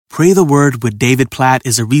Pray the Word with David Platt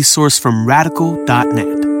is a resource from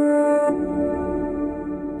radical.net.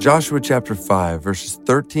 Joshua chapter 5, verses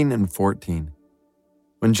 13 and 14.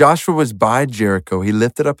 When Joshua was by Jericho, he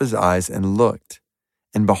lifted up his eyes and looked,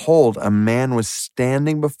 and behold, a man was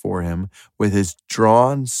standing before him with his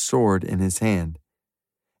drawn sword in his hand.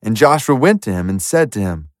 And Joshua went to him and said to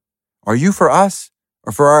him, "Are you for us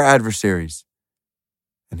or for our adversaries?"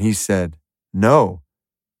 And he said, "No,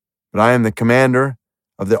 but I am the commander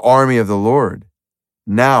of the army of the Lord.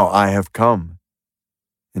 Now I have come."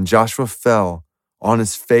 And Joshua fell on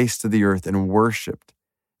his face to the earth and worshipped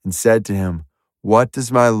and said to him, "What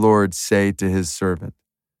does my Lord say to his servant?"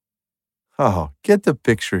 Oh, get the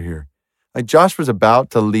picture here. Like Joshua's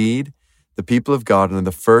about to lead the people of God into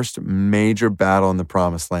the first major battle in the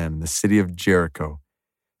Promised Land, in the city of Jericho.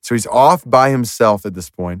 So he's off by himself at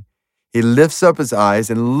this point. He lifts up his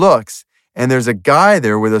eyes and looks, and there's a guy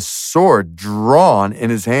there with a sword drawn in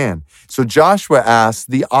his hand. So Joshua asks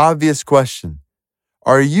the obvious question,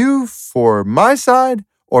 are you for my side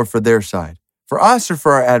or for their side? For us or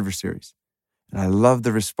for our adversaries? And I love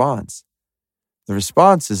the response. The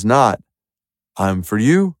response is not, I'm for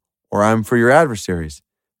you or I'm for your adversaries.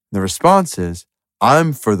 The response is,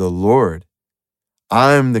 I'm for the Lord.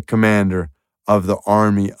 I'm the commander of the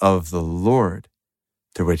army of the Lord.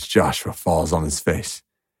 To which Joshua falls on his face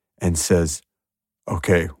and says,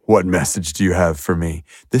 okay, what message do you have for me?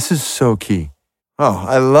 This is so key. Oh,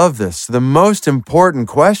 I love this. The most important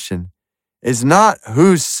question is not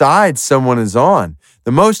whose side someone is on.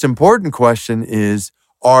 The most important question is,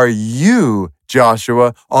 are you,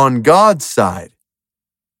 Joshua, on God's side?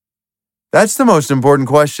 That's the most important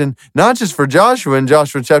question, not just for Joshua in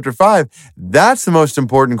Joshua chapter 5. That's the most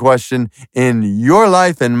important question in your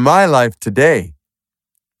life and my life today.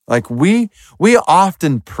 Like we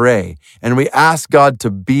often pray and we ask God to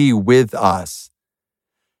be with us.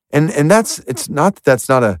 And it's not that that's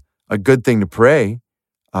not a good thing to pray.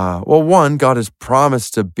 Well, one, God has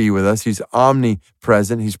promised to be with us. He's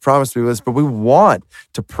omnipresent. He's promised to be with us, but we want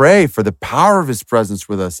to pray for the power of His presence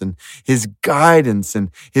with us and His guidance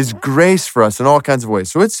and His grace for us in all kinds of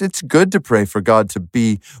ways. So it's good to pray for God to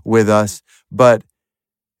be with us, but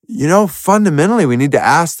fundamentally, we need to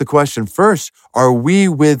ask the question first, are we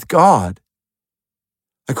with God?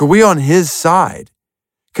 Like, are we on His side?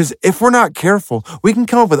 Because if we're not careful, we can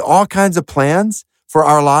come up with all kinds of plans for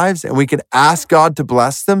our lives and we can ask God to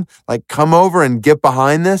bless them, like come over and get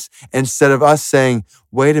behind this, instead of us saying,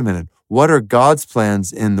 wait a minute, what are God's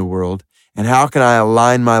plans in the world? And how can I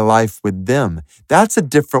align my life with them? That's a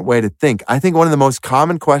different way to think. I think one of the most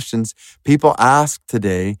common questions people ask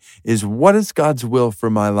today is, what is God's will for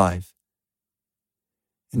my life?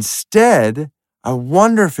 Instead, I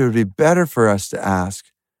wonder if it would be better for us to ask,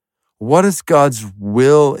 what is God's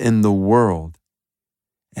will in the world?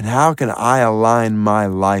 And how can I align my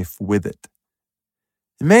life with it?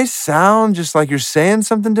 It may sound just like you're saying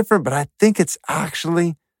something different, but I think it's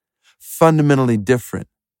actually fundamentally different.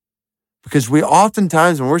 Because we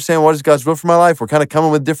oftentimes, when we're saying, what is God's will for my life, we're kind of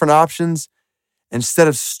coming with different options instead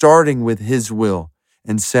of starting with His will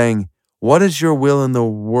and saying, what is your will in the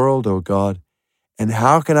world, O God? And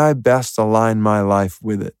how can I best align my life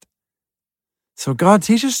with it? So God,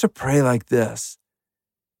 teach us to pray like this.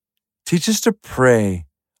 Teach us to pray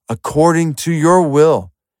according to your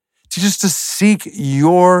will. Teach us to seek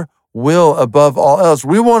your will above all else.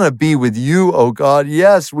 We want to be with you, oh God.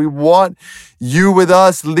 Yes, we want you with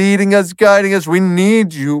us, leading us, guiding us. We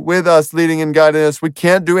need you with us, leading and guiding us. We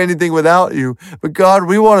can't do anything without you. But God,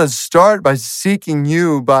 we want to start by seeking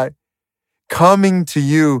you, by coming to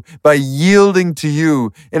you, by yielding to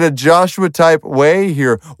you in a Joshua type way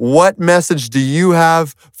here. What message do you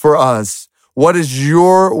have for us? What is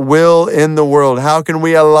your will in the world? How can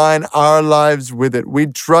we align our lives with it? We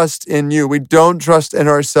trust in you. We don't trust in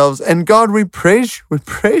ourselves. And God, we praise you. We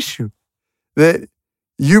praise you that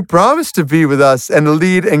you promise to be with us and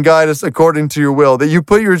lead and guide us according to your will, that you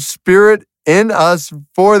put your Spirit in us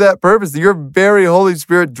for that purpose, that your very Holy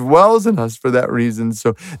Spirit dwells in us for that reason.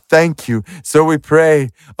 So thank you. So we pray,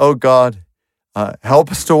 oh God,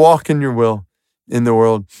 help us to walk in your will in the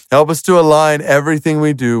world. Help us to align everything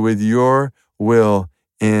we do with your will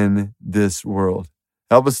in this world.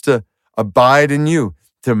 Help us to abide in you,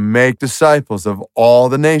 to make disciples of all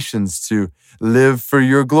the nations, to live for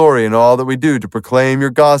your glory in all that we do, to proclaim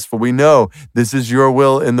your gospel. We know this is your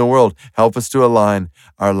will in the world. Help us to align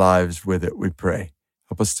our lives with it, we pray.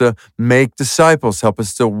 Help us to make disciples. Help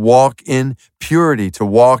us to walk in purity, to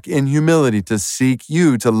walk in humility, to seek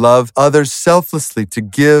you, to love others selflessly, to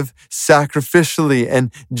give sacrificially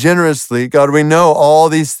and generously. God, we know all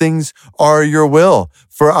these things are your will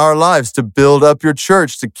for our lives, to build up your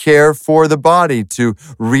church, to care for the body, to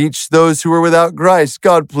reach those who are without Christ.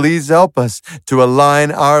 God, please help us to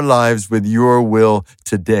align our lives with your will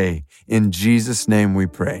today. In Jesus' name we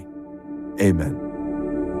pray. Amen.